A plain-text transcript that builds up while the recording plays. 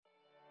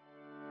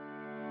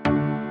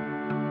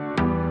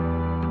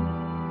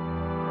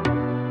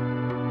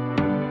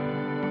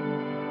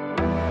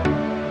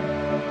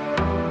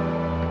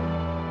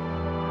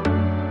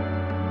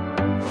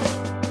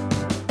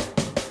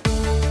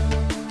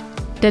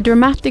The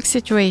dramatic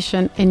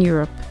situation in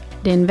Europe,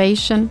 the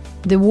invasion,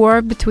 the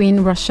war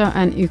between Russia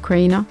and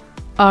Ukraine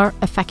are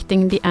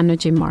affecting the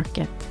energy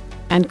market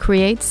and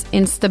creates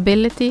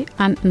instability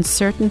and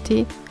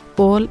uncertainty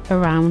all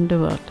around the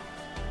world.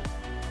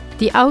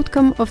 The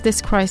outcome of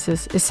this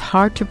crisis is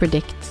hard to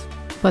predict,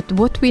 but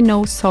what we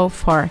know so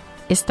far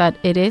is that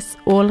it is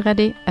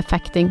already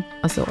affecting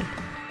us all.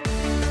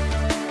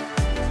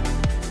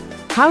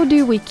 How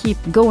do we keep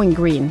going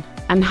green,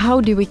 and how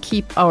do we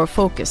keep our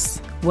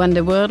focus when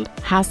the world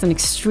has an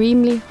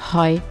extremely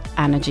high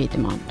energy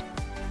demand?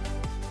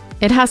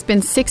 It has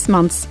been 6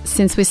 months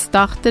since we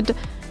started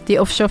the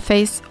offshore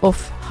phase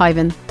of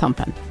Hywind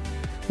Tampen.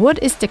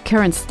 What is the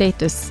current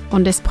status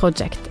on this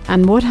project,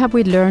 and what have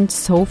we learned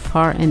so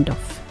far in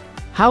DOF?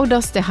 How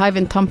does the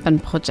Hywind Tampen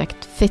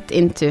project fit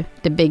into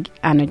the big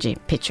energy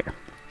picture?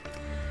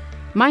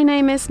 My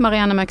name is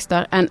Marianne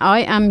Møgster, and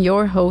I am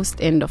your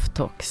host in DOF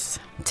Talks.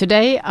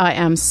 Today I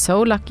am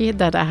so lucky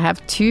that I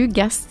have 2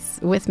 guests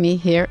with me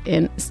here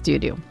in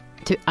studio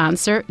to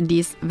answer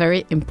these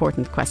very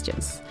important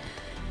questions.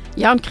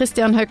 Jan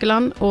Christian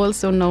Haukeland,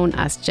 also known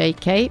as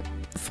JK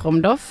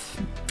from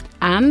DOF,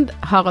 and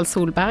Harald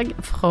Solberg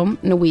from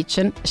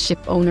Norwegian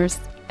Shipowners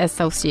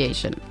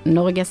Association,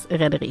 Norges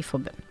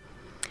Rederiforbund.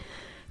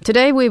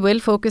 Today we will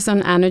focus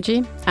on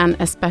energy, and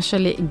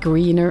especially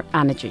greener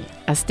energy,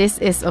 as this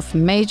is of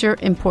major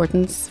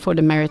importance for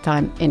the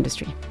maritime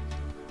industry.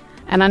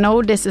 And I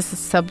know this is a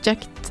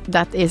subject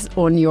that is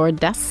on your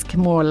desk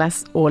more or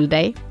less all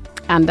day,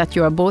 and that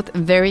you are both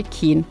very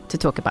keen to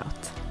talk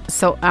about.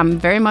 So I'm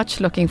very much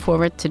looking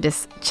forward to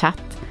this chat,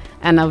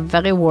 and a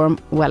very warm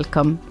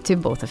welcome to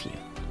both of you.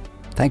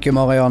 Thank you,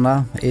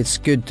 Marianne. It's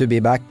good to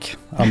be back.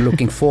 I'm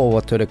looking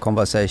forward to the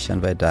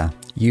conversation with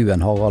you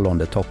and Harald on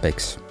the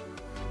topics.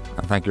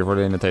 Thank you for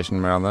the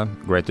invitation, Marianne.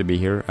 Great to be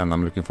here, and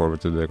I'm looking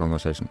forward to the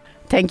conversation.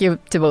 Thank you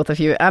to both of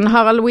you. And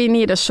Harald, we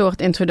need a short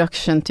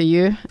introduction to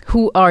you.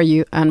 Who are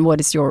you, and what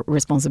is your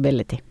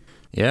responsibility?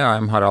 Yeah,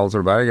 I'm Harald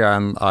Solberg,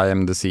 and I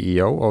am the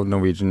CEO of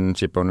Norwegian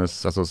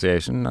Shipowners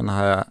Association, and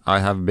I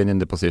have been in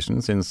the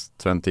position since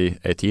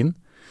 2018.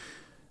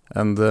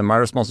 And my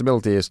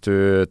responsibility is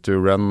to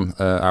run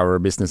our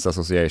business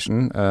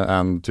association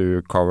and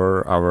to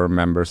cover our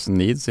members'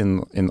 needs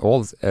in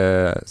all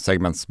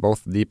segments,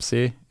 both deep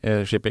sea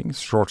shipping,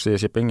 short sea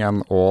shipping,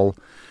 and all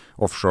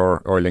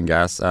offshore oil and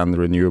gas and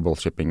renewable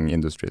shipping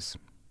industries.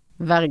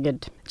 Very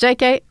good.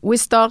 JK, we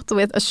start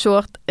with a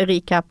short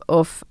recap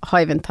of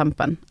Hywind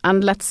Tampen,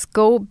 and let's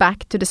go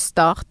back to the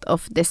start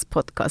of this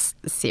podcast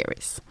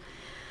series.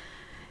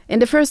 In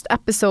the first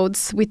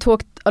episodes, we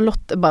talked a lot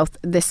about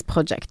this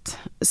project.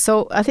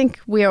 So I think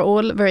we are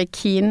all very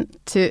keen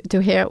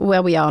to hear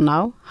where we are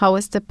now. How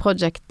is the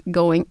project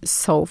going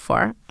so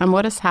far? And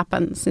what has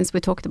happened since we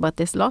talked about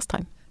this last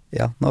time?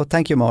 Yeah, no,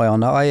 thank you,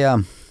 Marianne.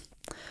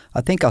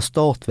 I think I'll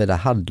start with a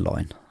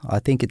headline. I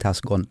think it has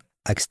gone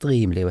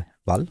extremely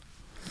well.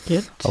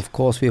 Good. Of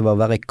course, we were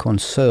very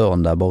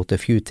concerned about a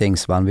few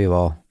things when we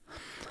were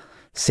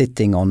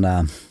sitting on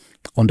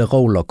the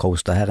roller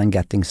coaster here and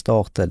getting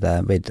started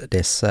with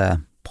this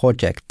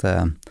project.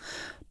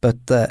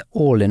 But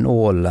all in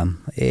all,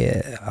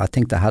 I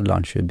think the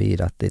headline should be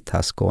that it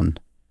has gone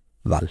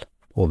well,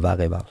 or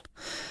very well.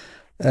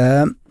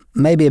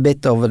 Maybe a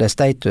bit of the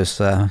status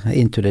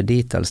into the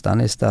details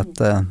then is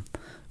that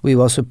we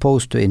were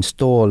supposed to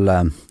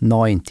install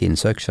 19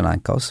 suction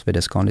anchors with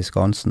the Skandi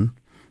Skansen.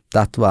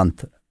 That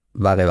went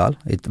very well.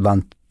 It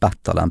went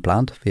better than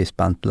planned. We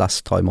spent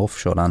less time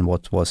offshore than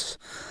what was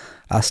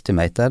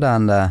estimated,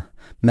 and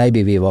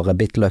maybe we were a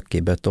bit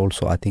lucky, but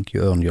also I think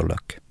you earn your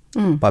luck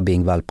by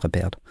being well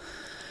prepared.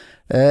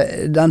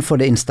 Then for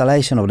the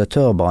installation of the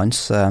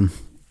turbines,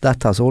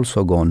 that has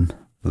also gone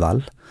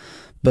well,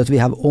 but we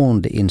have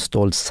only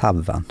installed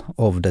 7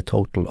 of the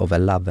total of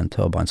 11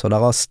 turbines, so there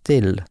are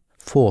still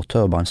 4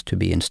 turbines to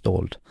be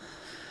installed.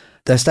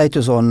 The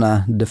status on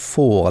the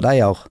 4,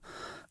 they are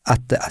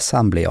at the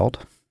assembly yard.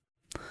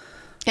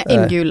 Yeah,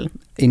 in Gul.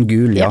 In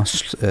Gul, yeah.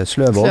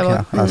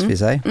 Sløvåg, as we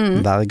say,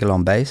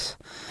 Wergeland base.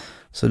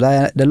 So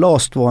the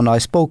last one I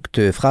spoke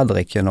to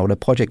Fredrik, the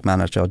project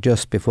manager,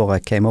 just before I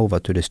came over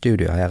to the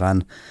studio here,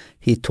 and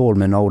he told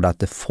me now that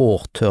the 4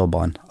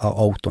 turbines are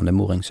out on the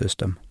mooring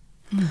system.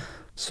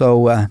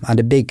 So, and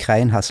the big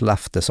crane has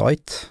left the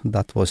site.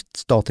 That was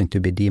starting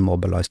to be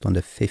demobilized on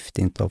the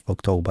 15th of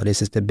October.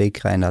 This is the big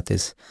crane that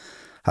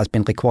has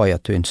been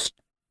required to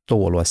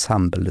install or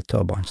assemble the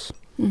turbines.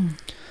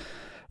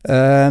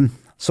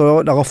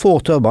 So there are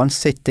 4 turbines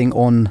sitting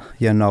on,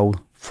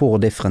 4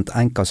 different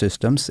anchor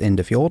systems in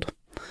the fjord,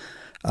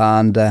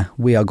 and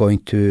we are going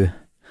to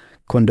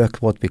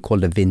conduct what we call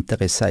the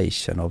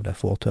winterization of the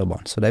 4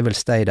 turbines. So they will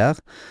stay there,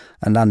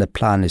 and then the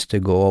plan is to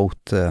go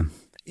out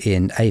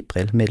in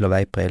April, middle of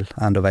April,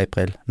 end of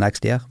April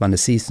next year, when the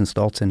season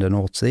starts in the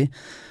North Sea,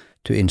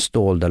 to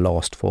install the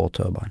last 4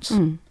 turbines.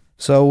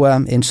 So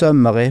in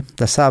summary,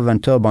 the 7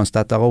 turbines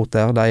that are out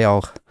there, they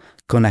are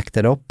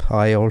connected up.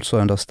 I also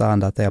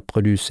understand that they are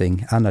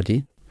producing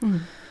energy.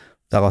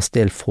 There are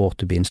still 4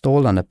 to be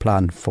installed, and the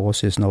plan for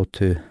us is now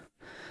to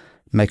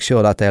make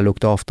sure that they are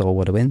looked after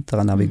over the winter,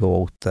 and then we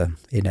go out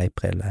in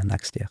April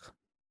next year.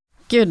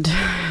 Good.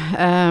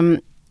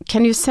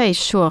 Can you say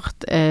short,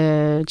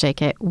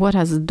 JK, what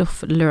has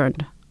DOF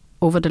learned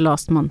over the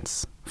last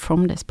months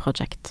from this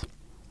project?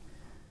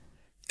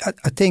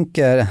 I think,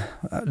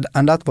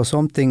 and that was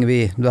something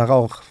there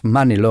are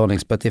many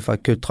learnings, but if I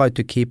could try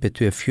to keep it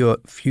to a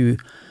few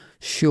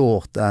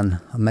short and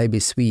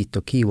maybe sweet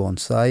or key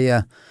ones,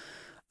 I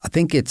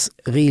think it's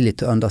really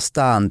to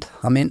understand.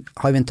 I mean,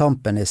 Hywind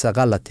Tampen is a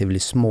relatively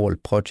small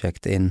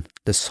project in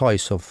the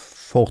size of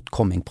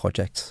forthcoming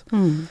projects.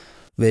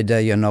 With,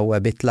 a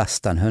bit less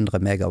than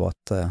 100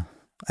 megawatt,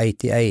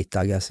 88,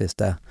 I guess, is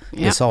the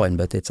design,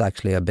 but it's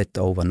actually a bit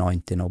over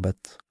 90 now,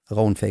 but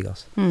round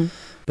figures.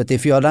 But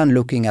if you are then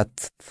looking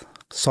at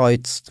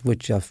sites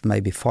which have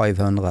maybe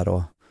 500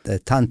 or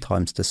 10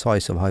 times the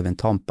size of Hywind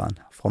Tampen,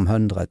 from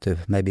 100 to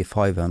maybe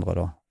 500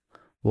 or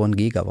 1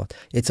 gigawatt,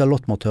 it's a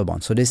lot more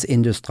turbines. So this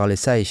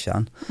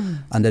industrialization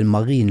and the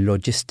marine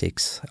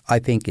logistics, I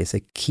think, is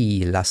a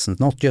key lesson,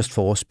 not just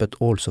for us, but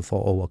also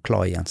for our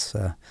clients.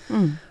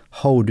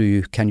 How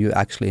can you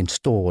actually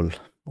install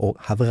or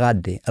have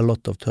ready a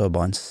lot of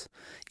turbines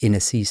in a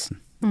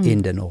season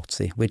in the North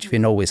Sea, which we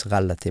know is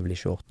relatively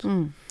short.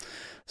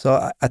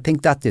 So I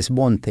think that is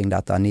one thing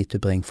that I need to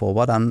bring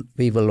forward, and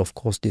we will of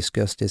course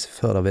discuss this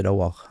further with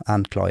our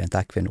end client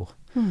Equinor.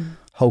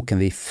 How can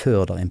we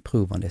further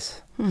improve on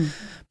this?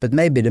 But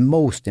maybe the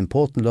most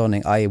important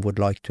learning I would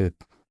like to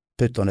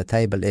put on the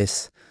table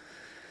is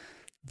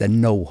the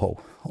know-how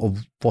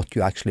of what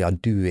you actually are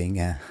doing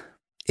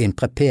in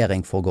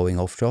preparing for going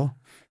offshore,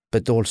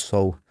 but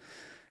also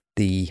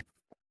the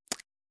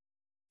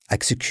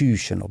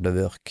execution of the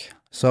work.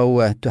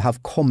 So to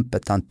have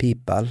competent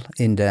people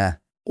in the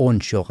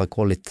onshore, I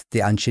call it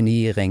the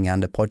engineering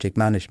and the project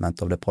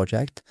management of the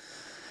project,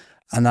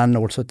 and then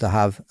also to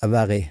have a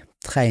very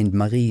trained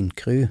marine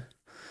crew,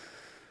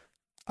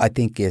 I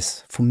think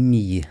is, for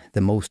me,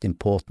 the most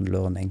important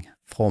learning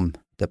from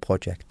the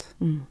project.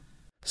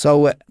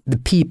 So the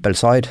people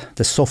side,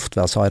 the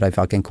software side, if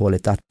I can call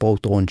it that,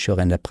 both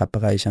onshore in the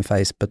preparation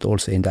phase, but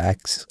also in the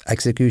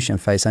execution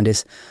phase, and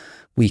this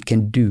we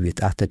can do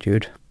it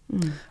attitude,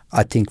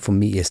 I think for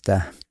me is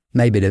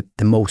maybe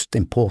the most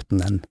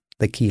important and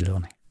the key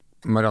learning.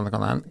 Marianne,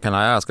 can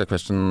I ask a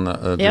question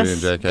to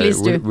yes, JK?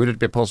 Please do. Would it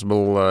be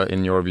possible,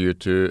 in your view,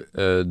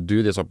 to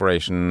do this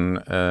operation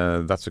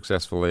that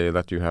successfully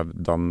that you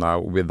have done now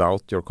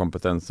without your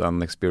competence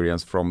and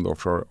experience from the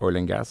offshore oil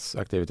and gas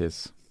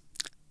activities?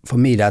 For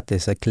me, that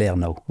is a clear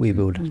no. We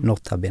would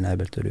not have been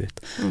able to do it.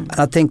 And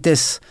I think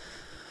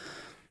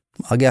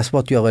I guess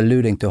what you're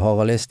alluding to,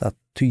 Harald, is that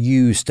to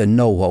use the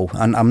know-how,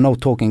 and I'm now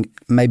talking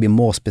maybe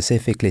more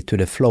specifically to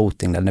the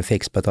floating than the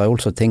fixed, but I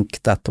also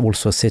think that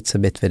also sits a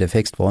bit with the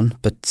fixed one.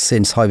 But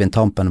since Hywind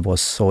Tampen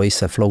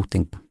is a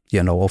floating,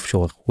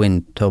 offshore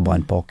wind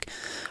turbine park,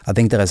 I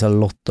think there is a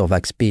lot of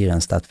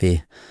experience that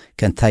we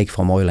can take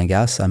from oil and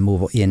gas and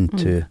move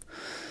into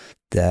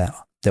the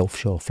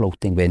offshore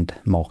floating wind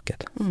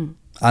market.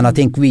 And I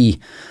think we,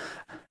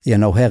 here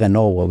in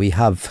Norway, we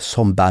have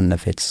some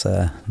benefits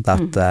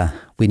that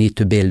we need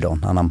to build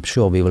on, and I'm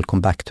sure we will come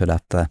back to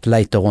that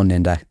later on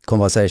in the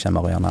conversation,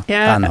 Marianne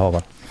and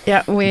Harald.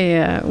 Yeah,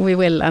 we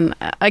will, and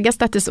I guess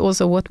that is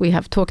also what we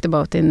have talked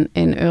about in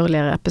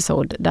earlier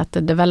episode, that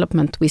the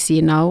development we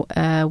see now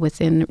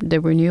within the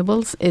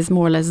renewables is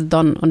more or less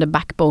done on the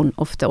backbone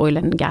of the oil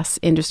and gas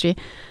industry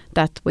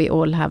that we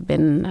all have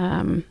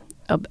been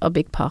a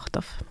big part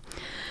of.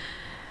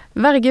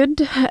 Very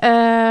good.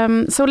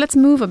 So let's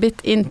move a bit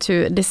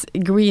into this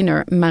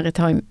greener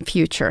maritime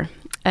future.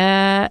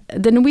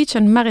 The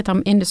Norwegian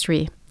maritime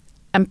industry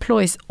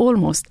employs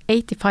almost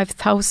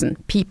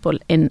 85,000 people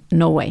in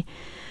Norway,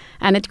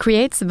 and it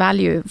creates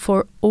value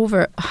for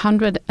over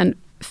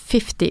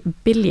 150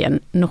 billion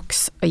NOK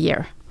a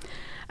year.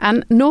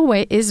 And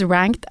Norway is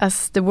ranked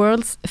as the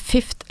world's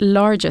 5th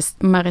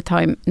largest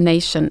maritime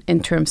nation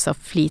in terms of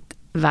fleet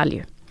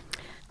value.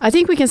 I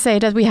think we can say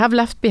that we have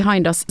left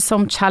behind us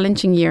some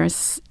challenging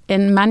years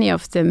in many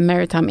of the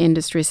maritime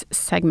industry's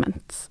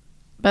segments.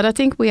 But I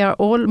think we are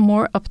all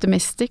more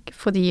optimistic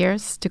for the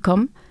years to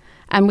come,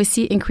 and we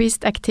see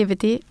increased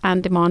activity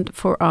and demand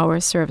for our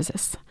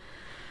services.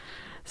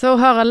 So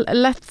Harald,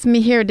 let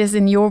me hear this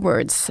in your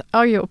words.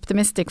 Are you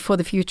optimistic for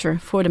the future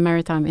for the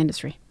maritime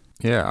industry?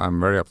 Yeah, I'm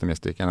very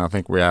optimistic, and I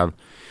think we have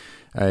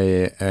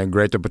a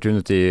great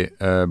opportunity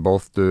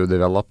both to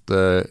develop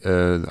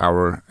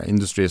our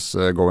industries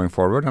going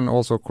forward and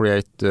also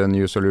create a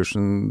new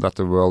solution that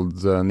the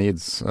world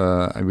needs.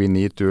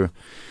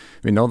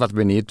 We know that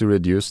we need to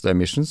reduce the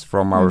emissions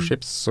from our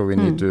ships, so we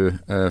need to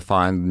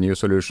find new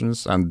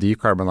solutions and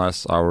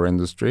decarbonize our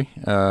industry.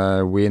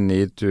 We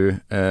need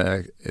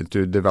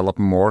to develop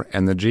more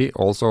energy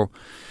also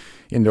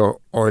in the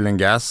oil and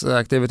gas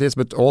activities,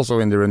 but also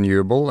in the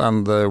renewable.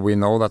 And we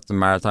know that the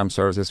maritime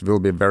services will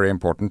be very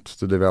important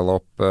to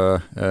develop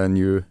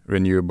new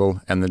renewable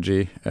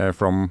energy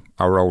from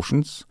our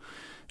oceans.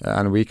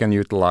 and we can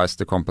utilize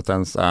the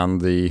competence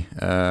and the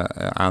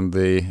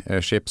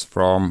ships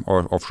from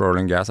offshore oil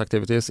and gas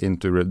activities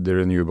into the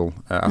renewable,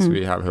 as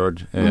we have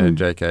heard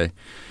JK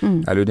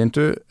alluding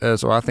to.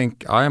 So I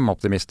think I am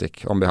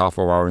optimistic on behalf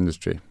of our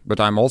industry, but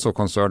I'm also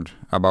concerned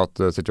about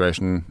the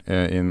situation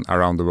in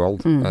around the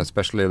world,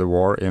 especially the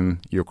war in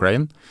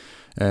Ukraine.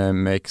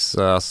 Makes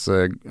us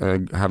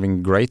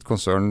having great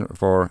concern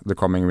for the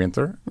coming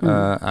winter,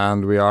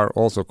 and we are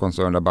also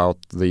concerned about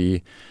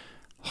the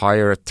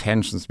higher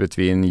tensions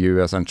between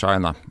US and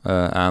China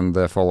and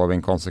the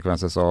following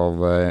consequences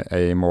of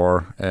a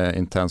more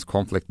intense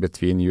conflict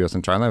between US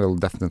and China will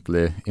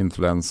definitely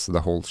influence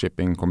the whole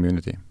shipping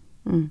community.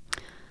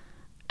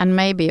 And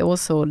maybe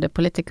also the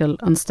political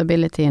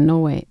instability in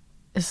Norway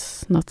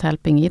is not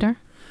helping either?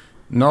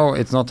 No,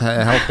 it's not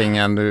helping,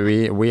 and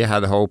we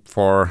had hope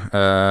for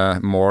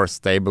more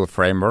stable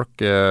framework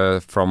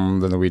from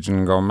the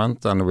Norwegian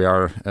government, and we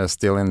are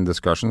still in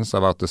discussions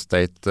about the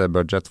state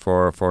budget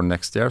for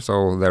next year.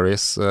 So there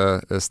is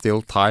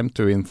still time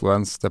to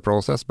influence the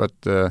process, but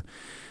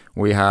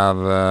we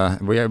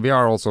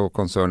are also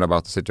concerned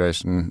about the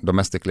situation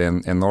domestically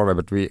in Norway.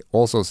 But we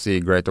also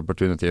see great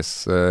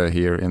opportunities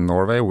here in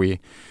Norway.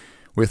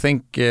 We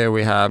think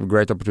we have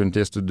great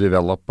opportunities to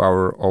develop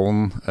our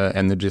own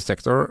energy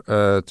sector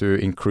to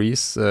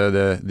increase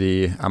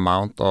the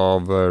amount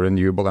of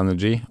renewable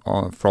energy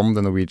from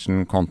the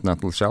Norwegian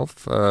continental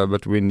shelf.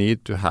 But we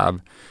need to have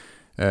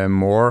a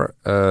more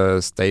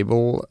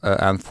stable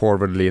and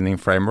forward-leaning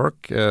framework.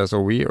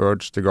 So we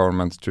urge the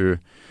government to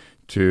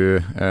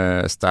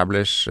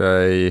establish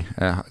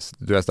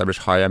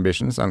high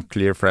ambitions and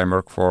clear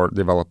framework for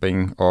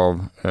developing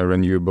of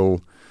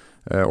renewable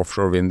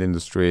offshore wind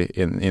industry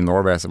in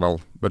Norway as well.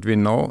 But we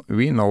know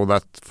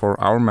that for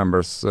our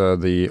members,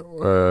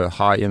 the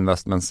high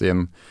investments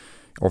in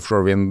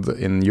offshore wind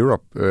in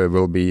Europe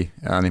will be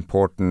an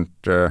important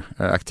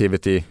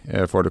activity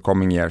for the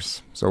coming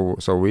years.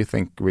 So we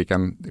think we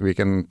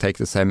can take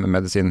the same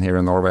medicine here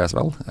in Norway as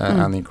well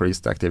and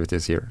increase the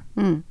activities here.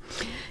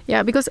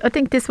 Yeah, because I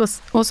think this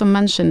was also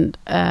mentioned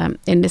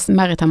in this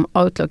Maritime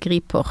Outlook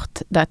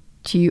report that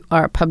you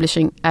are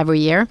publishing every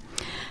year,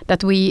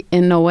 that we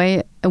in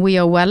Norway, we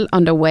are well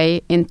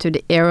underway into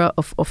the era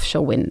of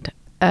offshore wind.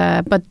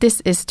 But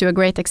this is to a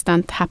great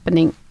extent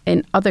happening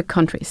in other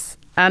countries.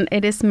 And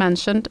it is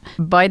mentioned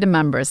by the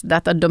members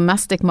that a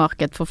domestic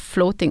market for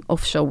floating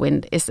offshore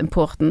wind is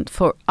important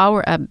for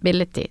our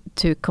ability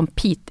to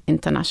compete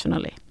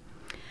internationally.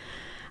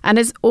 And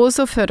it's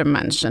also further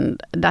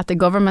mentioned that the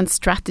government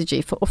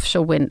strategy for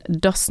offshore wind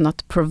does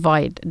not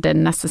provide the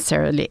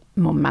necessarily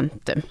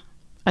momentum.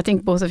 I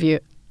think both of you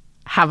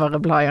have a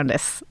reply on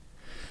this.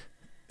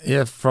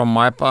 Yeah, from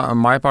my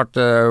part,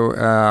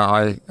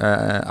 I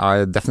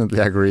definitely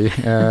agree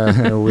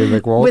with the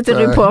quote. With the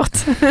report.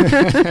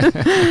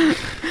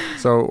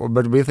 So,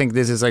 but we think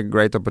this is a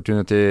great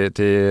opportunity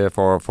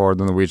for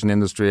the Norwegian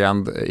industry.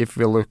 And if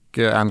we look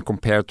and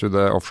compare to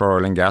the offshore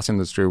oil and gas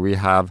industry, we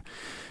have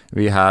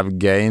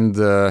gained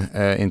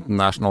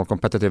international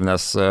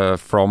competitiveness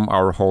from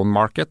our home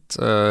market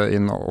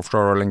in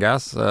offshore oil and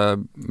gas.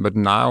 But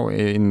now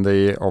in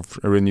the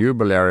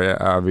renewable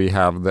area, we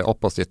have the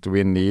opposite.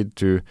 We need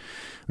to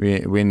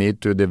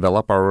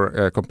develop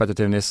our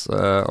competitiveness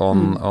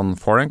on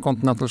foreign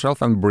continental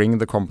shelf and bring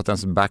the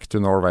competence back to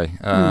Norway.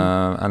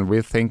 And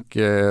we think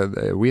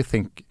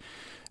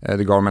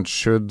the government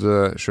should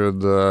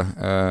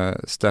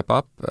step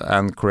up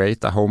and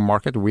create a home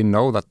market. We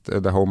know that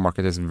the home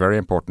market is very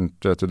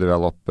important to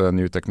develop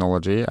new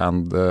technology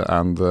and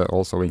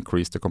also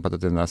increase the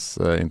competitiveness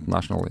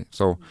internationally.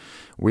 So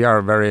we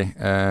are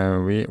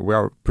we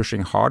are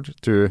pushing hard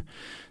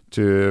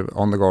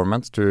on the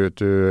government to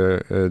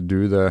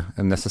do the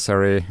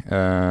necessary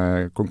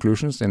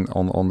conclusions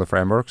on the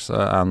frameworks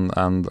and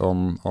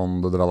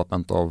on the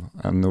development of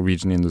a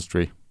Norwegian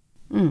industry.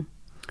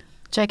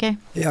 JK?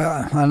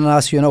 Yeah, and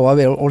as you know,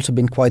 I've also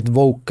been quite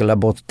vocal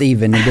about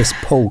even in this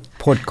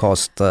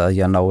podcast,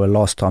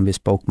 last time we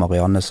spoke,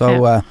 Marianne.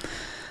 So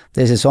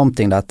this is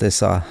something that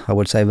is, I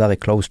would say, very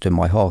close to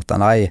my heart.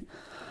 And I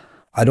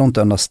don't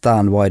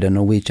understand why the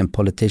Norwegian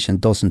politician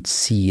doesn't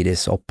see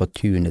this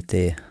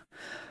opportunity,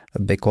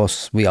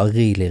 because we are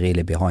really,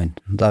 really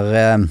behind.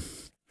 The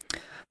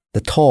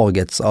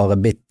targets are a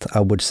bit,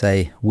 I would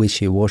say,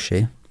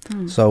 wishy-washy.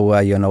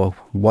 So,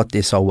 what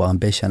is our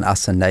ambition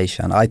as a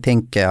nation? I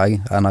think,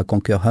 and I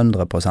concur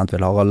 100%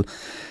 with Harald,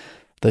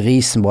 the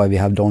reason why we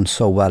have done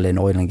so well in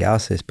oil and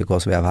gas is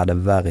because we have had a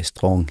very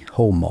strong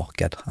home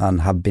market and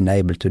have been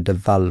able to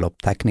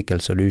develop technical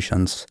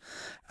solutions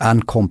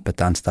and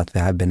competence that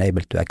we have been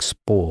able to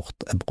export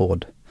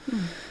abroad.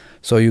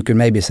 So you could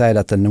maybe say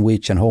that the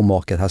Norwegian home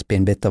market has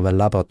been a bit of a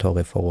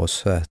laboratory for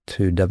us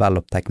to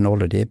develop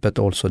technology, but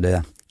also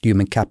the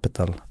human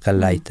capital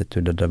related to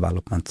the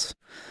developments.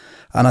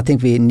 And I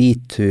think we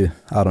need to,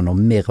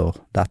 mirror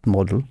that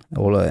model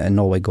in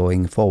Norway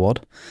going forward.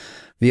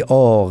 we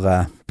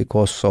are,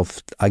 because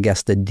of, I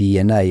guess, the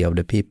DNA of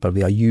the people,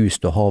 we are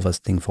used to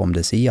harvesting from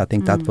the sea. I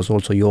think that was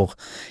also your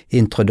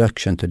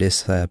introduction to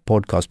this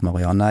podcast,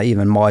 Marianne.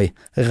 Even my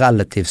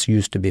relatives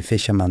used to be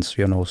fishermen,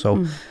 you know,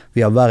 so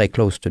we are very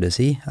close to the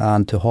sea,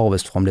 and to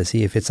harvest from the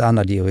sea, if it's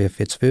energy or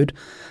if it's food,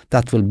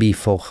 that will be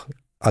for,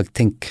 I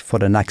think, for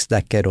the next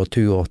decade or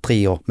 2 or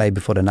 3 or maybe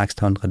for the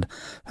next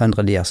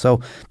 100 years.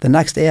 So the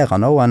next era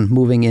now, and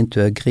moving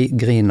into a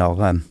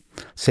greener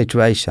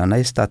situation,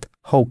 is that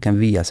how can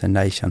we as a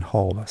nation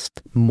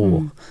harvest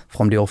more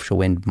from the offshore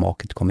wind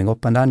market coming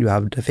up? And then you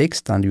have the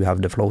fixed and you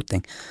have the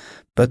floating.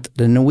 But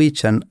the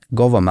Norwegian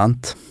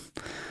government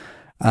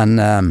and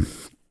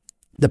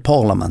the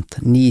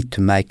parliament need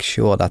to make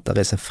sure that there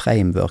is a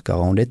framework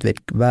around it with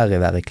very,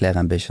 very clear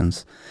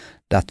ambitions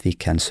that we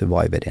can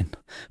survive within.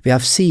 We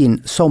have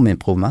seen some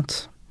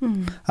improvements,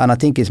 and I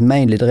think it's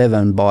mainly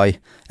driven by,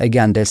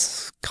 again,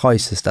 this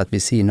crisis that we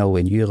see now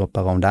in Europe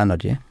around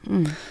energy,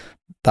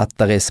 that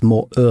there is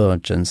more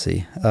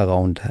urgency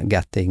around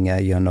getting,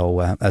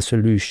 a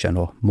solution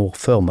or more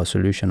firmer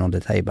solution on the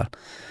table.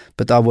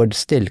 But I would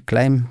still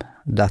claim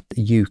that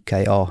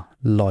UK are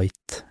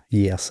light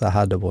years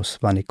ahead of us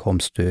when it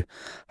comes to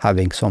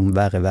having some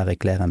very, very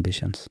clear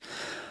ambitions.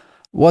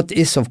 What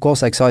is, of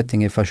course,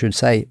 exciting, if I should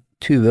say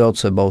 2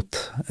 words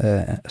about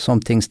some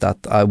things that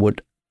I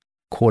would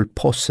call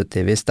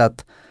positive, is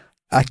that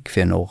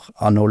Equinor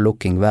are now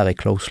looking very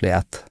closely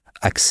at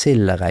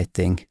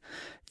accelerating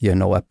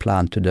a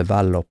plan to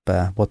develop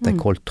what they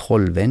call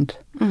Trollvind,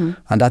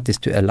 and that is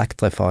to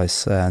electrify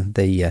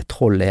the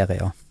Troll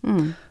area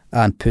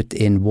and put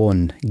in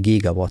 1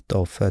 gigawatt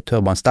of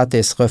turbines. That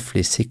is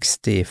roughly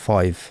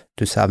 65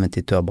 to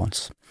 70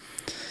 turbines.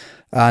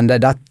 And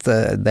that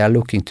they are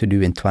looking to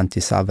do in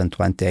 27,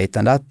 28,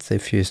 and that,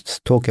 if you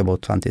talk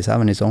about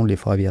 27, is only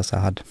 5 years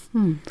ahead.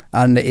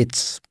 And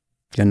it's,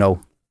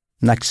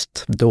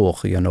 next door,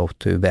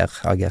 to where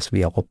I guess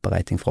we are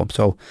operating from.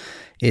 So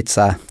it's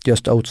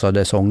just outside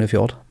the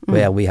Sognefjord,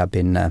 where we have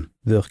been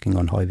working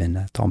on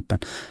Hywind Tampen.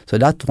 So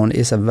that one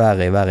is a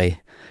very, very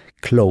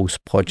close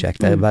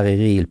project, a very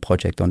real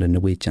project on the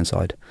Norwegian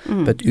side.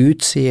 But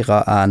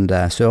Utsira and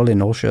Sørlige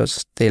Nordsjø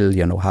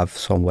still, have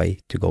some way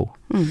to go.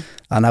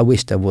 And I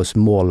wish there was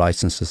more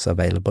licenses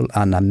available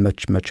and a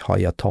much, much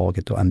higher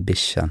target or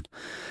ambition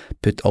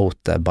put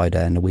out by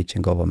the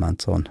Norwegian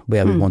government on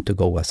where we want to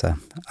go as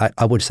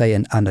I would say,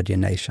 an energy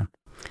nation.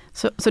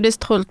 So this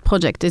Troll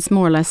project is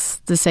more or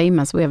less the same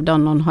as we have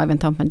done on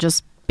Hywind Tampen,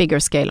 just bigger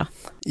scale?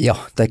 Yeah,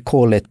 they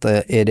call it,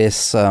 it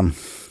is,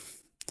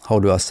 how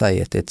do I say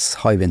it, it's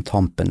Hywind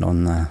Tampen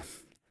on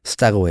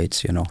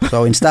steroids,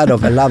 So instead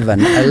of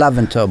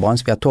 11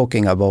 turbines, we are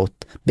talking about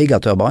bigger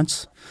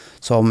turbines,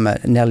 some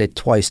nearly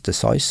twice the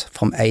size,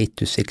 from 8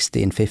 to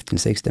 16, 15,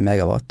 60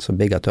 megawatts, so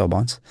bigger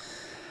turbines.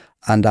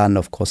 And then,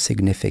 of course,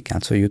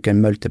 significant. So you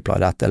can multiply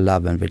that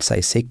 11 with,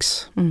 say,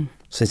 6.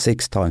 So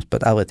 6 times,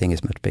 but everything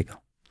is much bigger.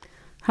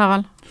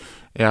 Harald?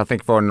 Yeah, I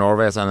think for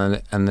Norway as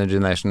an energy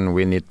nation,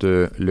 we need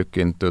to look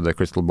into the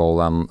crystal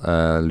ball and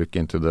look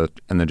into the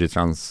energy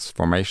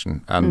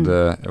transformation. And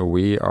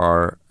we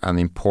are an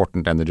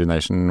important energy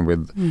nation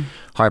with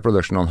high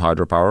production on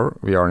hydropower.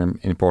 We are an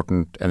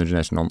important energy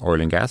nation on oil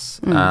and gas.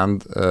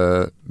 And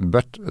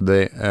but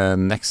the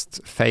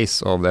next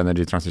phase of the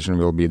energy transition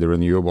will be the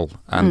renewable.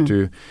 And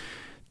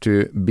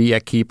to be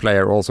a key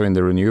player also in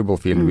the renewable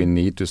field, we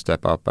need to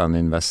step up and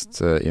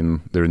invest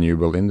in the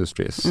renewable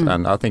industries.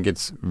 And I think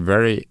it's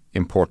very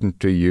important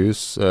to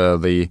use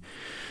the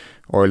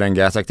oil and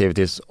gas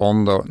activities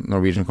on the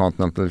Norwegian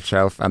continental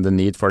shelf and the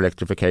need for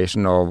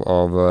electrification of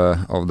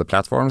the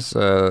platforms.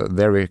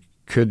 There we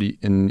could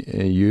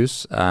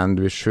use and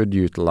we should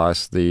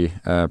utilize the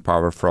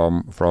power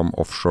from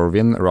offshore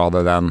wind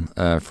rather than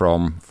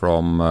from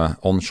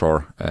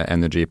onshore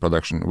energy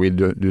production. We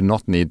do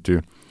not need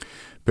to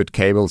put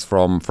cables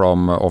from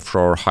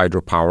offshore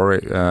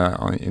hydropower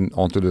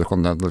onto the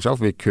continental shelf.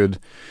 We could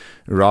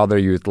rather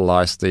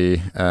utilize the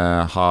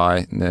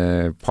high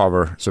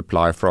power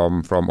supply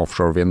from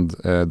offshore wind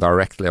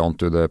directly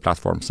onto the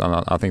platforms,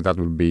 and I think that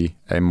would be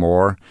a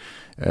more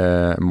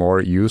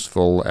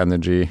useful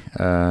energy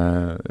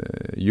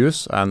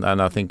use,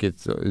 and I think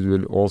it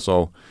will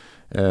also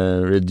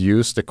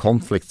reduce the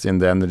conflicts in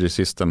the energy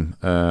system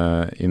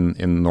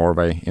in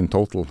Norway in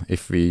total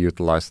if we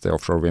utilize the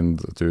offshore wind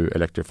to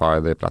electrify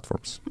the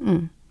platforms.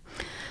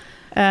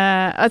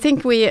 I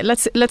think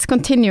let's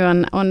continue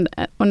on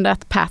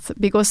that path,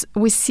 because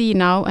we see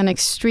now an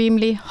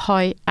extremely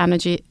high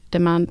energy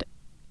demand,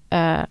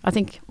 I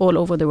think all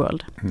over the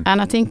world.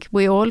 And I think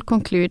we all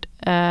conclude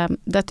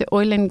that the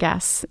oil and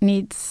gas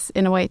needs,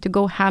 in a way, to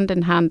go hand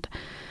in hand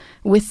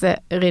with the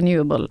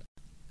renewable.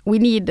 We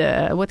need,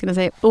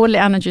 all the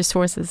energy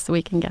sources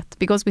we can get,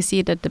 because we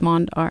see that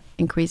demand are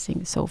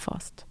increasing so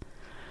fast.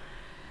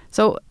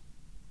 So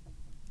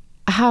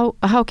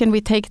how can we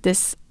take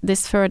this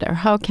further?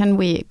 How can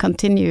we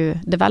continue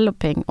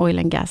developing oil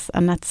and gas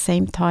and at the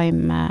same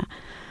time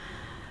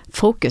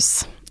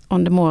focus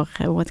on the more,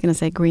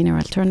 greener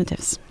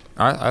alternatives?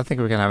 I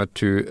think we can have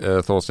two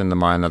thoughts in the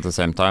mind at the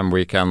same time.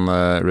 We can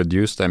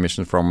reduce the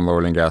emission from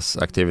oil and gas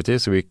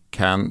activities. We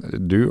can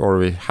do, or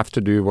we have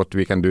to do, what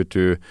we can do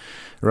to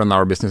run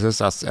our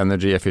businesses as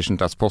energy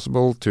efficient as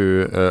possible,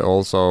 to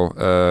also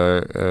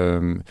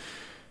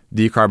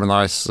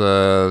decarbonize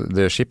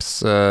the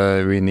ships.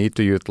 We need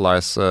to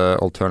utilize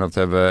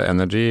alternative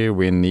energy.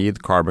 We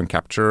need carbon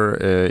capture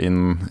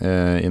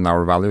in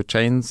our value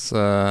chains,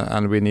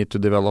 and we need to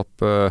develop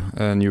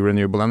new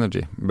renewable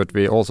energy. But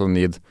we also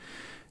need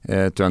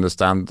to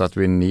understand that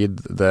we need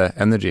the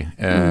energy,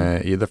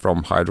 either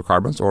from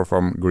hydrocarbons or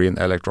from green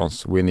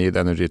electrons. We need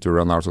energy to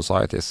run our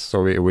societies.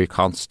 So we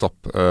can't stop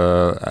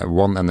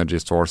one energy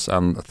source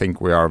and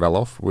think we are well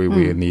off. We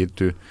need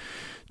to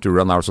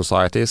run our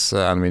societies,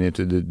 and we need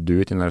to do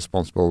it in a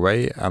responsible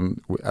way.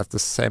 And at the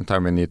same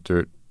time, we need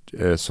to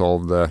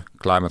solve the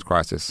climate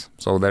crisis.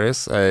 So there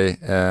is a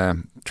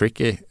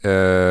tricky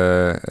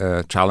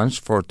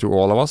challenge to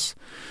all of us.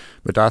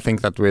 But I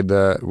think that with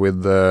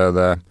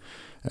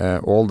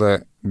all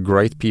the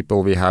great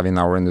people we have in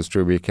our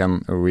industry, we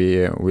can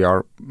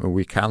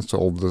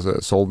solve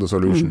the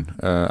solution,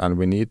 and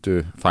we need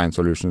to find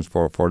solutions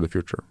for the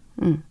future.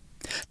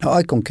 Now,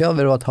 I concur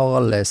with what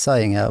Harald is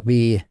saying here.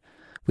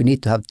 We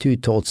need to have two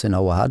thoughts in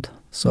our head.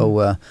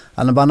 So,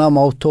 and when I'm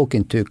out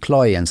talking to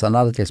clients, and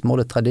that is more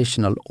the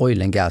traditional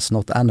oil and gas,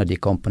 not energy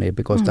company,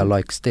 because they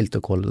like still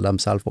to call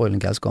themselves oil and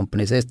gas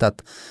companies, is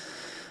that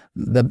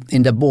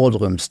in the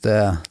boardrooms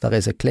there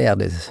is a clear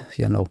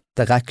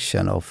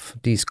direction of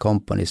these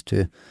companies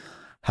to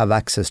have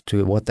access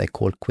to what they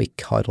call quick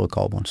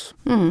hydrocarbons.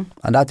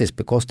 And that is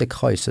because the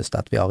crisis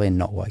that we are in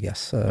now, I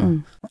guess.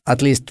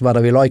 At least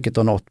whether we like it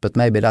or not, but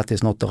maybe that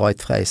is not the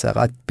right phrase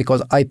here.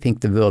 Because I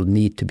think the world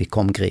need to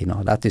become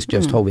greener. That is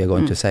just how we are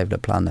going to save the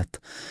planet.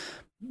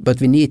 But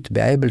we need to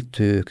be able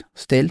to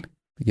still,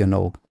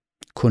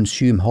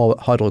 consume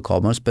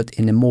hydrocarbons, but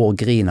in a more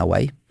greener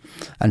way.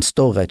 And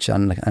storage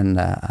and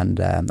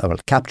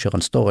capture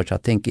and storage, I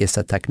think, is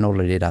a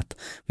technology that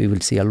we will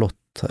see a lot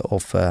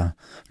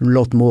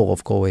more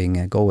of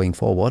going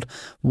forward,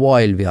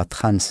 while we are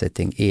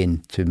transiting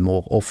into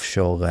more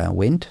offshore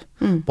wind,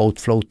 both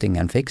floating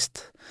and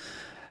fixed.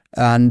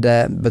 And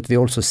but we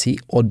also see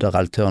other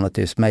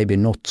alternatives, maybe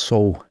not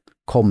so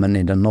common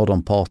in the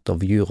northern part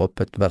of Europe,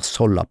 but where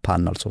solar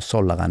panels or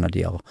solar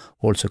energy are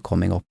also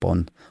coming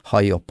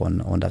high up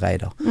on the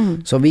radar.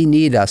 So we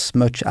need as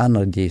much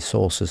energy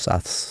sources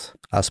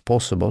as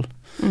possible.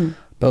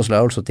 Personally,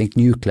 I also think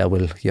nuclear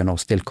will,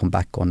 still come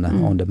back on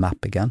the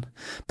map again.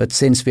 But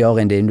since we are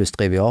in the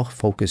industry, we are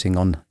focusing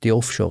on the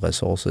offshore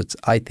resources.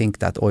 I think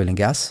that oil and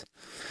gas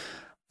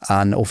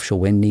and offshore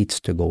wind needs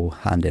to go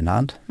hand in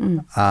hand.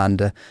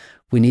 And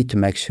we need to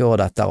make sure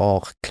that there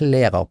are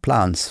clearer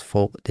plans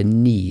for the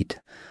need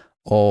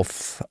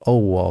of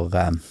our,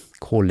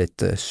 call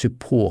it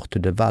support to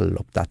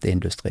develop that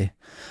industry.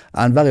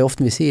 And very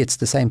often we see it's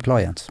the same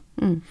clients.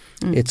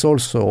 It's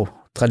also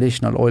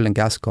traditional oil and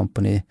gas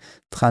company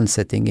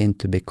transiting in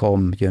to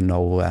become,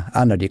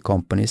 energy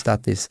companies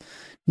that is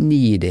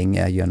needing,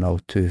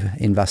 to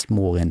invest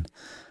more in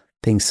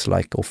things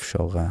like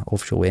offshore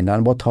wind.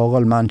 And what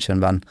Harald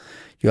mentioned, when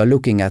you are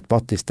looking at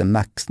what is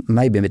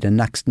maybe the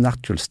next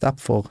natural step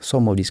for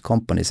some of these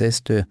companies,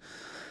 is to,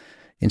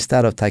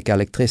 instead of take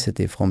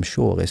electricity from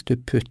shore, is to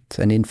put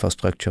an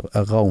infrastructure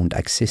around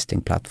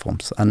existing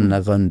platforms and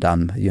run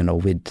them,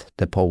 with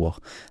the power.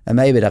 And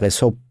maybe there is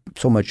so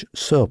much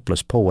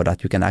surplus power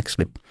that you can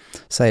actually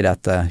say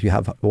that you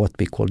have what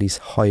we call these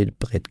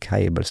hybrid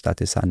cables that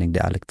is sending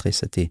the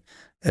electricity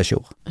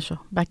ashore.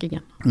 Back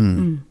again.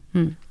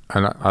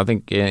 And I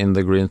think in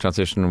the green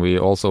transition, we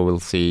also will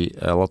see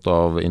a lot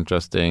of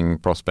interesting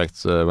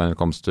prospects when it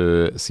comes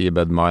to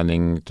seabed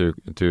mining to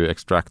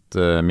extract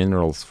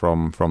minerals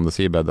from the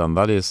seabed. And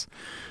that is,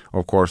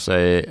 of course,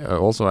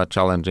 also a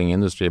challenging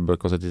industry,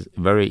 because it is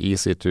very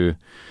easy to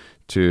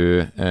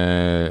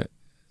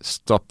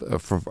stop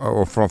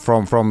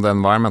from the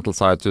environmental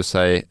side to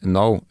say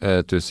no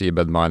to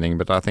seabed mining.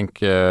 But I think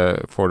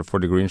for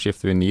the green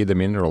shift, we need the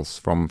minerals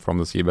from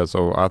the seabed.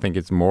 So I think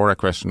it's more a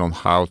question on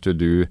how to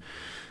do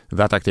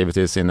that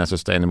activities in a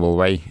sustainable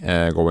way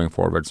going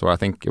forward. So I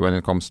think when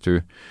it comes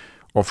to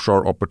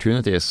offshore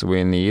opportunities,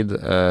 we need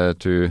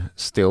to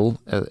still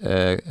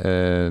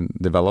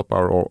develop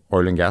our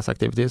oil and gas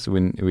activities.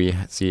 We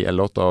see a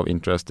lot of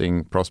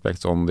interesting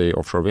prospects on the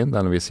offshore wind,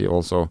 and we see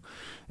also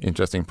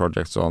interesting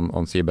projects on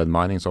seabed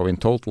mining. So in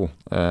total,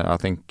 I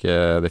think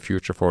the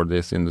future for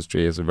this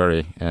industry is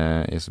very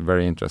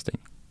interesting.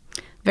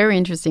 Very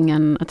interesting,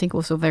 and I think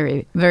also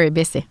very, very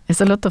busy.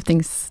 There's a lot of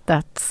things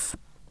that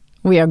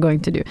we are going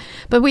to do.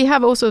 But we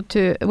have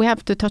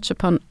to touch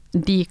upon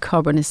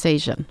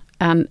decarbonization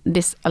and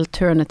this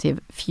alternative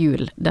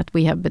fuel that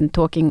we have been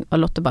talking a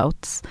lot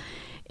about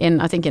in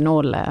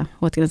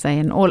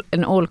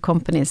all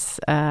companies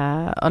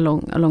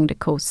along the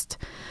coast.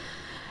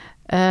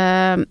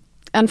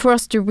 And for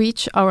us to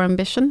reach our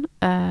ambition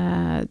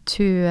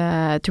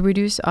to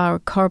reduce our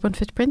carbon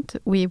footprint,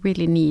 we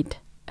really need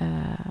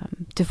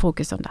to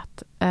focus on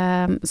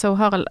that. So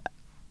Harald,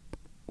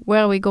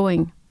 where are we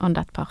going on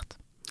that part?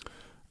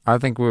 I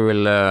think we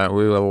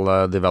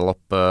will develop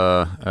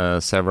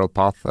several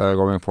paths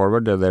going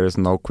forward. There is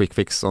no quick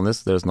fix on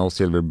this. There's no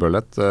silver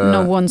bullet.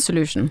 No one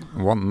solution.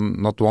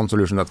 Not one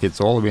solution that fits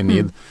all.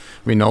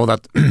 We know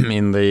that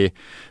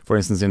for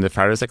instance, in the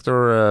ferry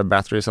sector,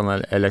 batteries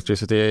and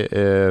electricity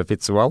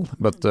fits well,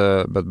 but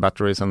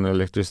batteries and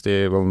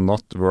electricity will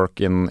not work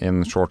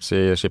in short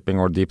sea shipping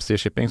or deep sea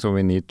shipping. So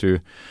we need to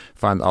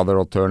find other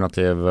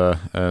alternative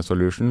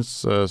solutions.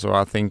 So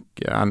I think,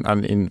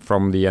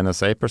 from the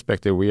NSA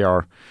perspective,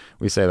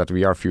 we say that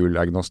we are fuel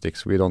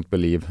agnostics. We don't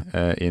believe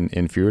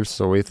in fuels,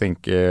 so we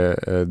think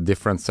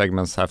different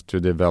segments have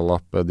to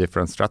develop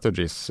different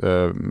strategies.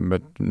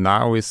 But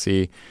now we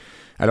see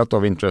a lot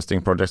of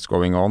interesting projects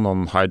going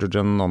on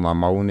hydrogen, on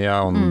ammonia,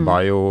 on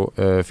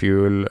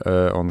biofuel,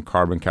 on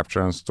carbon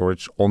capture and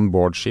storage on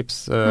board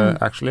ships,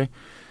 actually.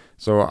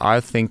 So I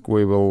think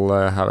we will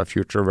have a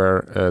future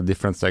where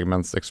different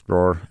segments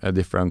explore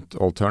different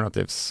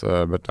alternatives.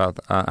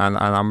 And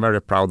I'm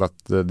very proud that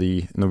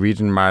the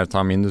Norwegian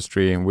maritime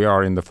industry, we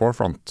are in the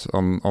forefront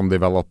on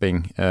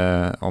developing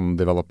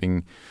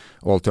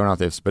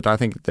alternatives. But I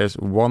think there's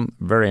one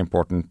very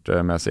important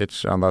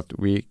message, and that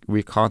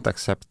we can't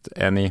accept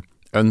any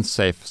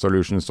unsafe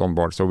solutions on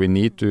board. So we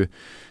need to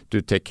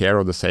take care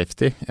of the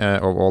safety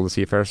of all the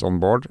seafarers on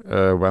board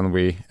when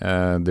we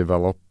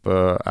develop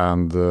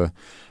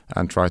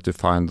and try to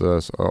find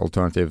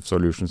alternative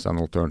solutions and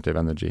alternative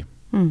energy.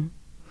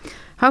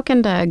 How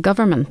can the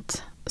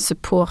government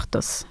support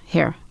us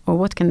here? Or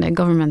what can the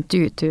government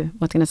do to,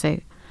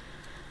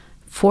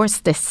 force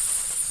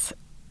this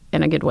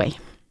in a good way?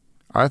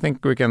 I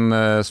think we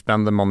can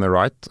spend the money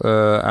right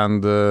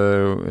and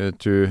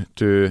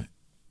to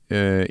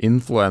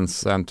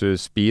influence and to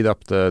speed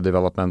up the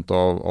development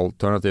of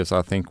alternatives.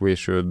 I think we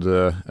should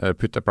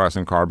put a price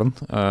on carbon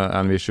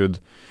and we should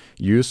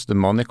use the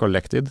money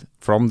collected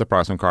from the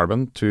price on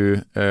carbon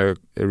to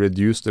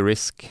reduce the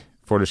risk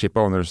for the ship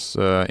owners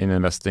in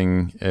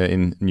investing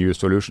in new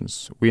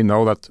solutions. We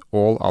know that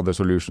all other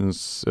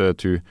solutions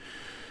to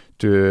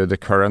the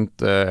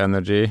current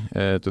energy,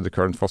 to the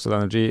current fossil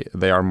energy,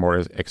 they are more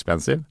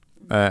expensive,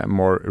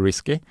 more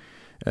risky.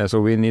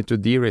 So we need to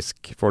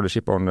de-risk for the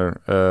ship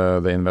owner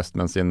the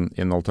investments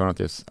in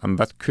alternatives, and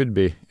that could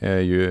be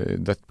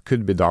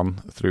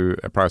done through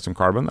a price on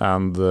carbon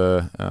and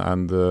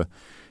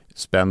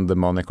spend the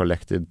money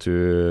collected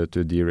to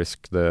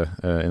de-risk the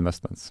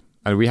investments.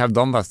 And we have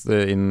done that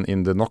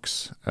in the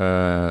NOx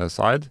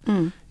side.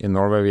 In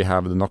Norway, we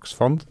have the NOx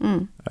fund,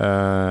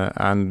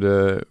 and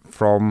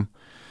from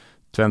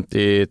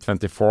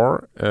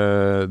 2024,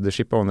 the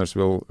ship owners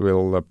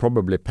will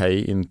probably pay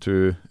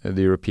into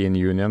the European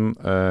Union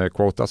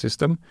quota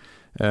system,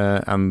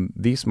 and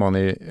this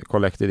money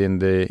collected in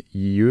the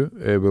EU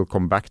will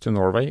come back to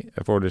Norway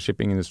for the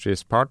shipping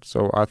industry's part.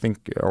 So I think,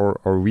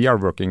 or we are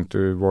working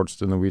towards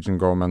the Norwegian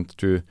government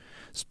to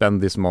spend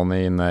this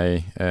money in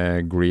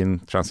a green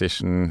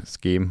transition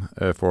scheme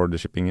for the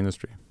shipping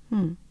industry.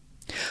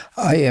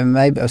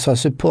 I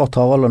support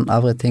Harald on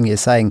everything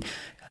he's saying.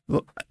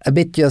 A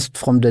bit just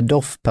from the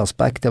DOF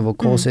perspective, of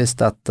course, is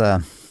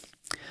that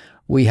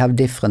we have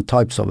different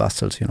types of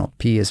vessels,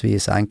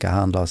 PSVs, anchor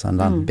handlers, and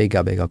then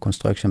bigger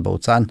construction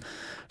boats. And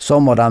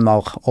some of them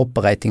are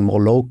operating more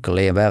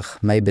locally, where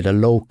maybe the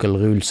local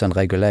rules and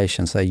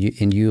regulations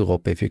in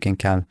Europe, if you can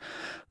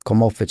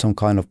come up with some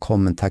kind of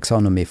common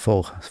taxonomy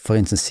for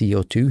instance,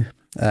 CO2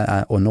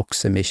 or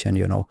NOx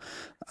emission,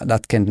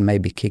 that can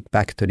maybe kick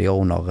back to the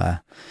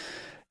owner.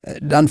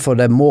 Then for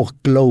the more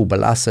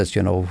global assets,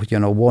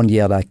 1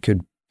 year that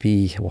could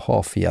be, or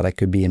half year that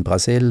could be in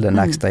Brazil, the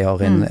next they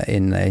are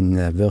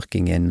in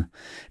working in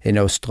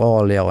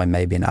Australia or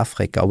maybe in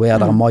Africa, where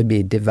there might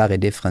be very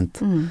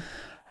different,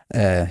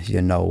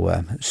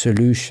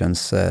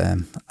 solutions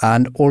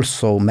and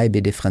also maybe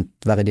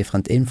very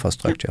different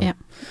infrastructure.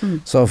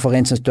 So for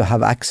instance, to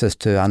have access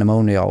to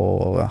ammonia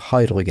or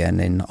hydrogen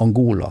in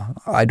Angola,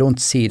 I don't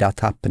see that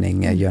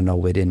happening,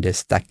 within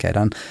this decade.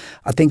 And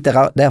I think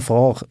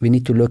therefore we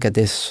need to look at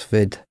this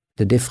with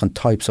the different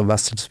types of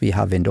vessels we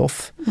have in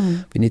DOF.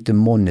 We need to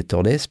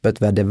monitor this, but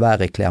with a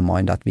very clear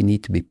mind that we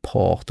need to be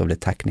part of the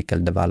technical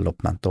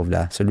development of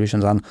the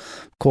solutions. And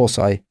of course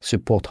I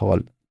support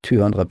Harald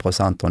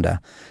 200% on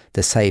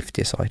the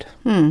safety side.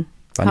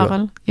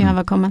 Harald, you have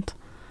a comment?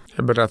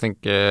 But I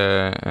think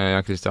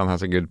Christian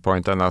has a good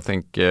point, and I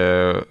think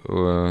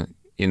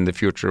in the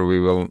future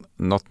we will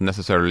not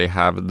necessarily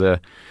have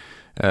the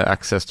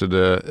access to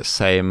the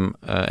same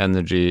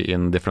energy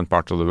in different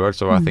parts of the world.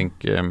 So I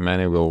think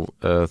many will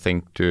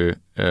think to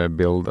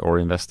build or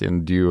invest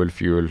in dual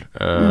fuel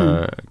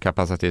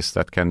capacities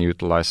that can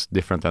utilize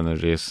different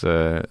energies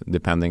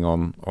depending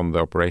on the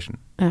operation.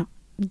 Yeah,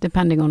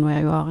 depending on where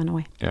you are in a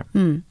way. Yeah.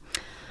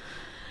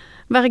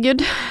 Very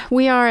good.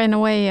 We are in a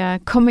way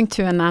coming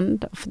to an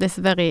end of this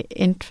very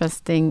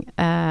interesting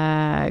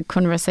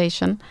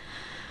conversation.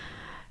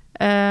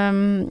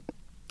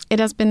 It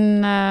has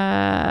been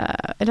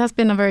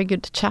a very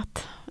good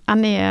chat.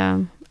 Any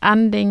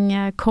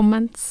ending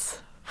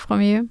comments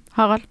from you,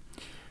 Harald?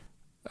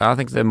 I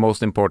think the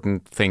most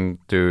important thing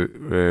to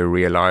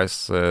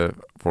realize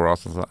for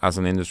us as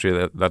an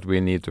industry that we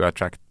need to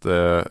attract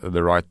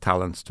the right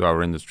talents to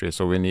our industry.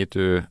 So we need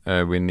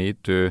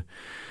to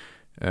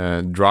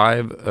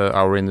drive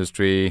our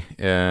industry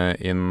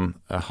in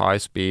a high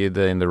speed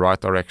in the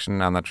right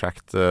direction and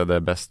attract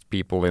the best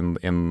people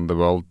in the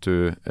world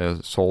to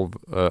solve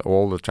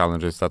all the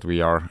challenges that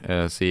we are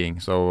seeing.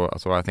 So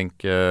I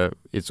think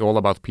it's all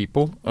about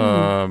people.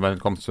 When it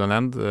comes to an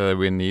end,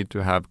 we need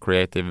to have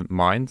creative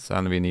minds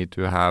and we need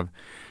to have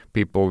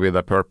people with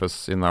a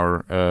purpose in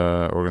our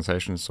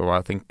organization. So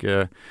I think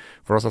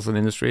for us as an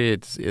industry,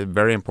 it's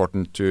very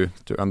important to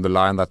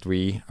underline that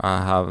we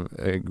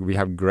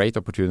have great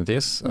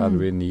opportunities and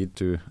we need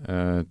to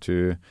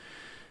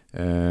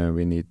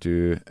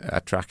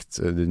attract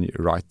the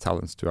right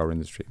talents to our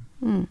industry.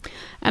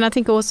 And I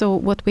think also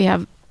what we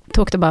have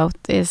talked about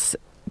is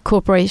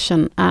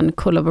cooperation and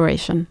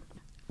collaboration.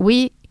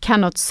 We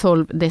cannot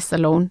solve this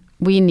alone.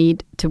 We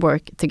need to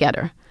work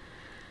together.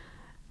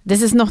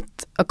 This is not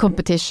a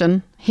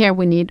competition. Here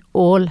we need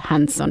all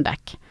hands on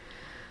deck.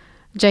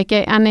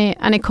 JK,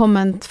 any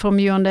comment from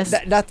you on this?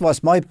 That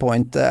was my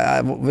point,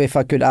 if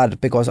I could add,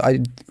 because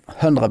I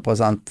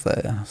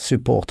 100%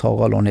 support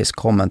Harald on his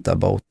comment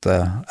about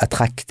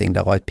attracting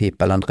the right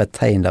people and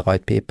retain the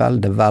right people,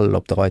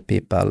 develop the right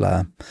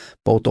people,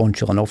 both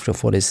onshore and offshore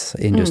for this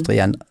industry.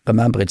 And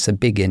remember, it's a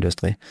big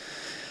industry.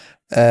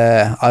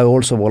 I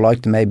also would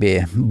like to maybe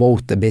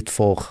vote a bit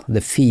for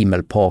the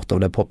female part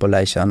of the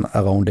population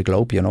around the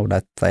globe,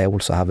 that they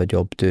also have a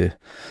job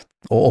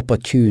or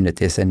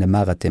opportunities in the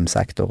maritime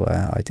sector.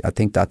 I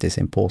think that is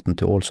important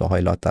to also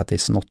highlight that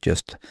it's not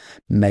just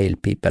male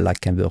people that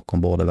can work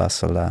on board a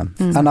vessel.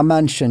 And I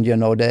mentioned,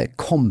 the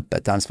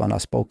competence when I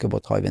spoke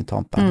about Hywind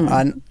Tampen.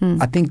 And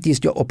I think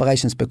these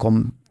operations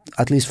become,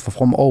 at least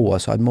from our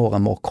side, more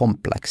and more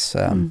complex.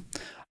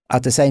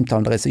 At the same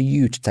time, there is a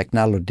huge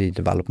technology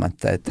development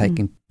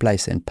taking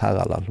place in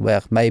parallel,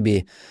 where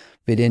maybe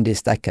within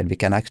this decade we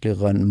can actually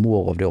run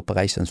more of the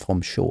operations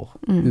from shore.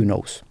 Who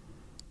knows?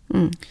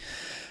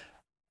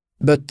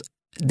 But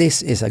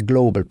this is a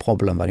global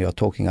problem when you are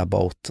talking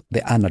about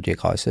the energy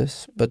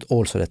crisis, but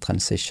also the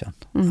transition.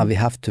 And we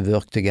have to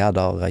work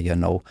together,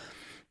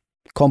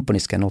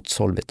 companies cannot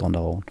solve it on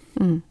their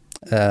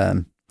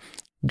own.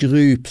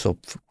 Groups of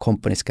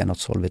companies cannot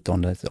solve it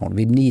on their own.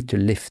 We need to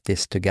lift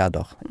this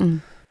together.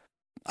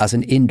 As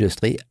an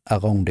industry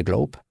around the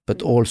globe,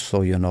 but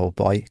also,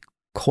 by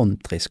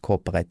countries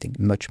cooperating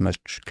much,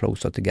 much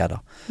closer together.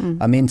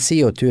 I mean,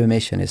 CO2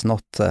 emission is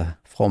not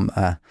from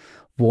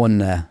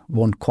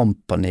one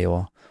company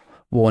or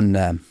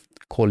one,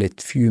 call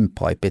it fume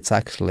pipe. It's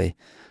actually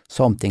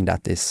something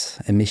that is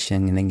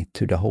emissioning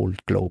to the whole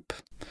globe.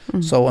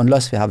 So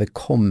unless we have a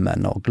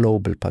common or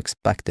global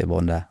perspective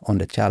on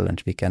the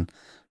challenge, we can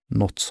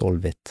not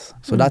solve it.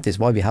 So that is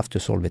why we have to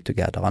solve it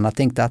together. And I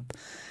think that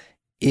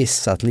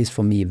is, at least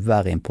for me,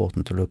 very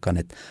important to look on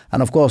it.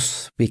 And of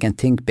course, we can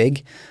think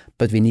big,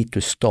 but we need to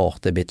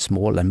start a bit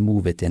small and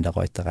move it in the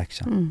right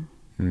direction.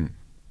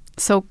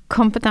 So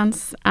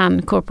competence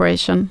and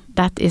cooperation,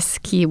 that is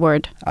key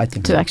word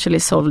to actually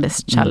solve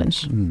this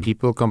challenge.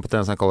 People,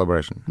 competence and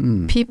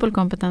collaboration. People,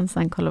 competence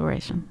and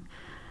collaboration.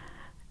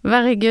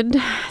 Very good.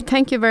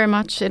 Thank you very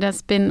much. It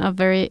has been a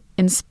very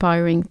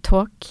inspiring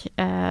talk.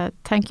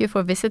 Thank you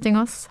for visiting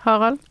us,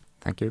 Harald.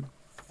 Thank you.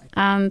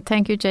 And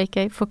thank you,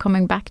 JK, for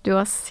coming back to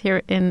us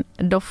here in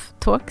DOF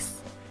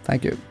Talks.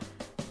 Thank you.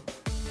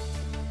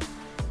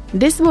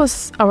 This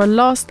was our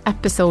last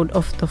episode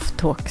of DOF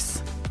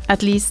Talks,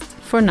 at least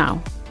for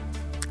now.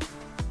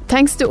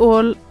 Thanks to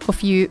all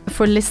of you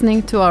for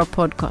listening to our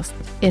podcast.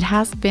 It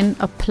has been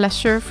a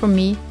pleasure for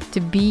me to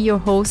be your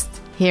host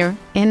here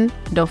in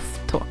DOF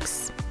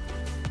Talks.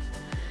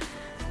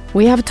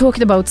 We have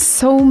talked about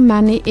so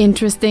many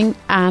interesting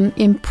and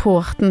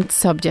important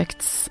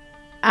subjects.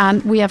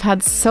 And we have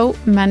had so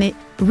many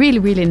really,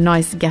 really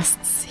nice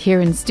guests here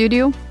in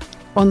studio,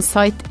 on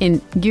site in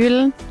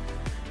Gulen,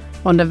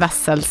 on the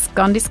vessel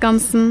Skandi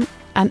Skansen,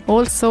 and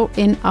also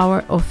in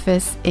our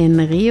office in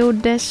Rio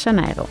de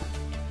Janeiro.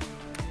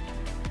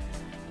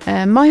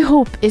 My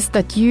hope is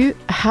that you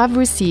have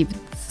received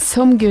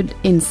some good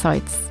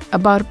insights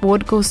about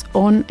what goes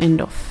on in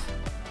DOF,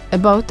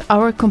 about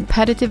our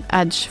competitive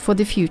edge for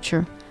the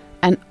future,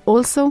 and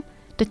also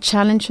the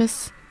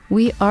challenges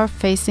we are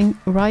facing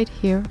right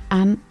here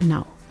and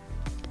now.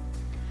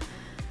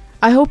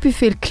 I hope you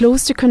feel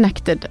closer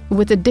connected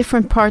with the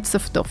different parts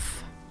of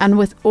DOF and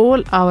with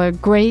all our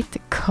great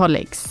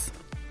colleagues.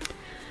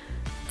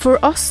 For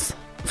us,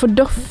 for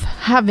DOF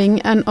having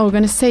an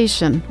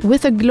organization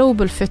with a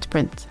global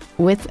footprint,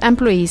 with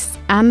employees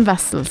and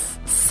vessels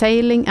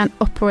sailing and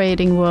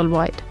operating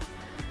worldwide,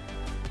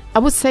 I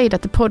would say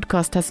that the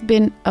podcast has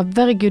been a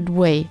very good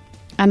way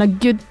and a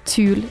good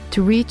tool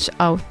to reach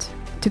out,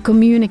 to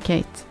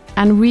communicate,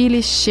 and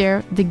really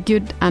share the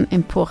good and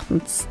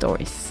important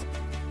stories.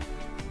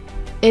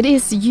 It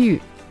is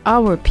you,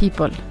 our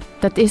people,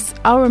 that is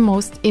our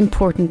most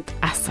important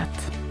asset.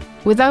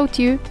 Without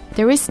you,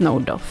 there is no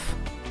DOF.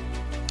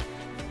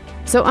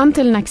 So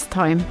until next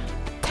time,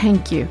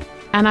 thank you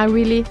and I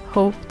really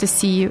hope to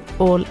see you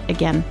all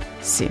again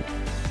soon.